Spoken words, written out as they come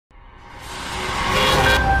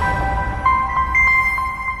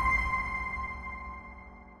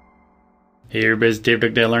Hey everybody, it's Dave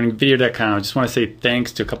Dugdale, learningvideo.com. I just want to say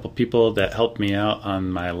thanks to a couple people that helped me out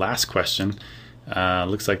on my last question.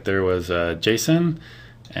 Looks like there was Jason,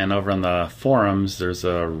 and over on the forums there's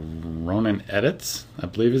a Ronan Edits, I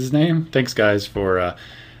believe is his name. Thanks guys for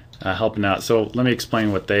helping out. So let me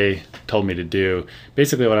explain what they told me to do.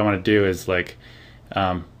 Basically what I want to do is like,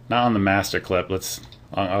 not on the master clip,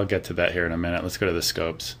 I'll get to that here in a minute. Let's go to the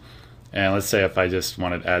scopes. And let's say if I just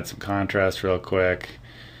wanted to add some contrast real quick,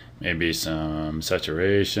 maybe some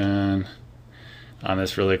saturation on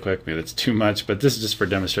this really quick. Maybe that's too much, but this is just for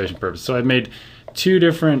demonstration purpose. So I've made two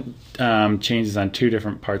different changes on two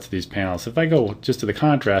different parts of these panels. If I go just to the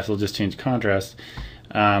contrast, it'll just change contrast.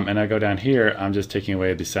 And I go down here, I'm just taking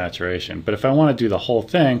away the saturation. But if I want to do the whole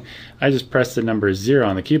thing, I just press the number 0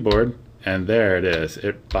 on the keyboard, and there it is.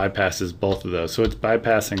 It bypasses both of those. So it's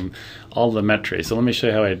bypassing all the Lumetri. So let me show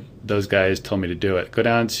you how those guys told me to do it. Go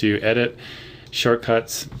down to Edit,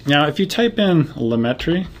 Shortcuts. Now if you type in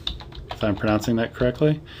Lumetri, if I'm pronouncing that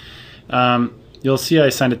correctly, you'll see I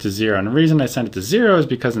signed it to 0. And the reason I signed it to 0 is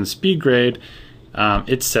because in speed grade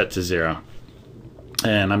it's set to 0.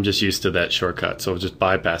 And I'm just used to that shortcut, so just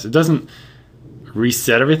bypass. It doesn't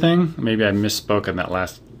reset everything. Maybe I misspoke on that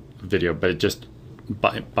last video, but it just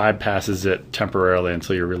bypasses it temporarily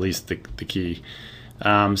until you release the key.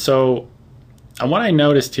 So what I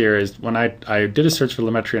noticed here is when I did a search for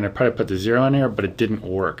Lumetri and I probably put the 0 in here, but it didn't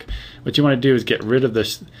work. What you want to do is get rid of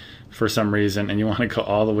this for some reason, and you want to go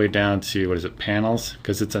all the way down to, what is it, panels,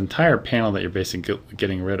 because it's an entire panel that you're basically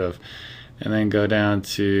getting rid of. And then go down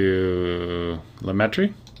to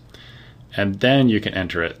Lumetri, and then you can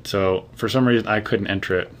enter it. So for some reason I couldn't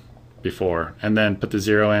enter it before, and then put the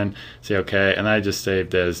 0 in, say okay, and I just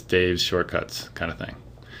saved as Dave's Shortcuts kind of thing.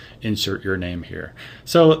 Insert your name here.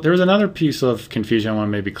 So there was another piece of confusion I want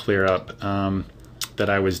to maybe clear up that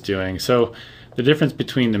I was doing. So the difference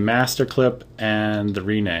between the master clip and the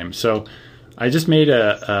rename. So I just made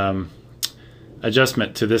a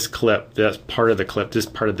adjustment to this clip. That's part of the clip, this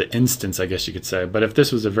part of the instance, I guess you could say. But if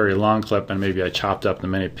this was a very long clip and maybe I chopped up the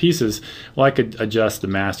many pieces, well, I could adjust the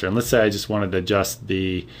master. And let's say I just wanted to adjust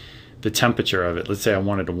the temperature of it. Let's say I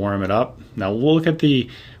wanted to warm it up. Now we'll look at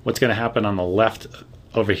what's going to happen on the left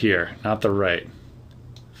over here, not the right.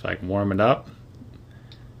 If I can warm it up,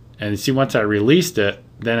 and you see once I released it,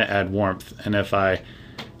 then it add warmth. And if I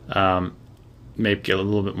maybe get a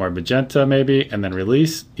little bit more magenta maybe, and then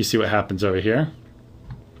release, you see what happens over here.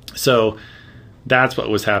 So that's what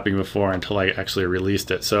was happening before until I actually released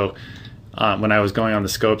it. So when I was going on the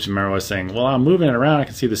scopes, remember I was saying, well, I'm moving it around, I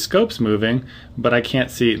can see the scopes moving, but I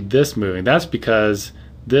can't see this moving. That's because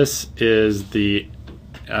this is the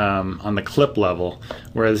on the clip level,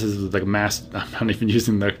 whereas this is like mass, I'm not even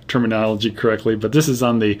using the terminology correctly, but this is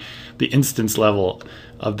on the instance level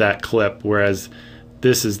of that clip, whereas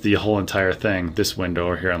this is the whole entire thing, this window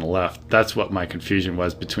over here on the left. That's what my confusion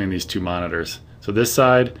was between these two monitors. So this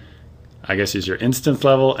side, I guess, is your instance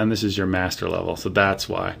level, and this is your master level. So that's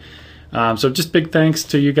why. So just big thanks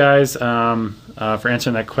to you guys for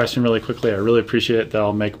answering that question really quickly. I really appreciate it.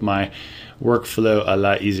 That'll make my workflow a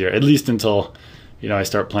lot easier, at least until I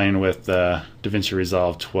start playing with DaVinci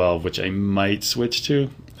Resolve 12, which I might switch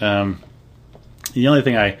to. The only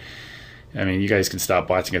thing I mean, you guys can stop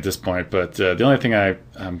watching at this point, but the only thing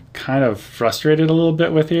I'm kind of frustrated a little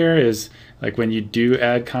bit with here is like when you do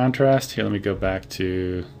add contrast. Here, let me go back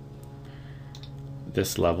to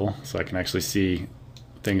this level so I can actually see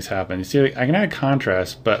things happen. You see, I can add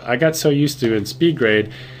contrast, but I got so used to in speed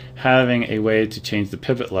grade having a way to change the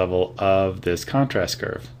pivot level of this contrast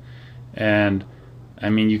curve. And I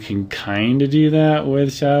mean, you can kind of do that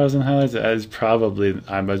with shadows and highlights. I probably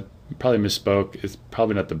misspoke. It's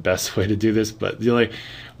probably not the best way to do this, but the only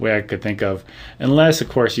way I could think of, unless of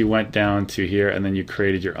course you went down to here and then you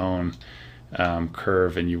created your own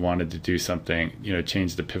curve and you wanted to do something,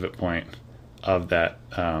 change the pivot point of that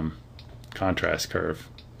contrast curve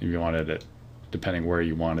if you wanted it, depending where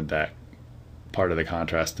you wanted that part of the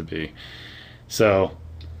contrast to be. So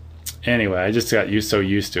anyway, I just got so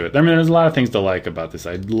used to it. I mean, there's a lot of things to like about this.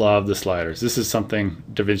 I love the sliders. This is something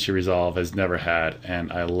DaVinci Resolve has never had,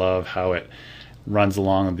 and I love how it runs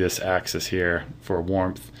along this axis here for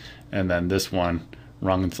warmth, and then this one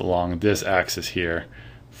runs along this axis here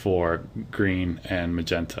for green and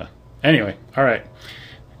magenta. Anyway, all right.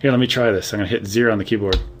 Here, let me try this. I'm going to hit 0 on the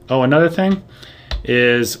keyboard. Oh, another thing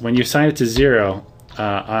is when you assign it to 0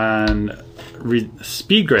 on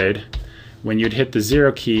speed grade, when you'd hit the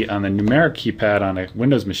 0 key on the numeric keypad on a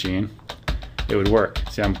Windows machine, it would work.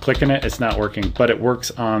 See, I'm clicking it, it's not working, but it works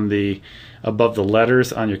on above the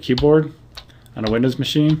letters on your keyboard on a Windows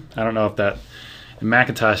machine. I don't know if that, in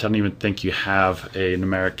Macintosh, I don't even think you have a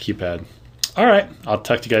numeric keypad. All right, I'll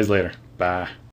talk to you guys later. Bye.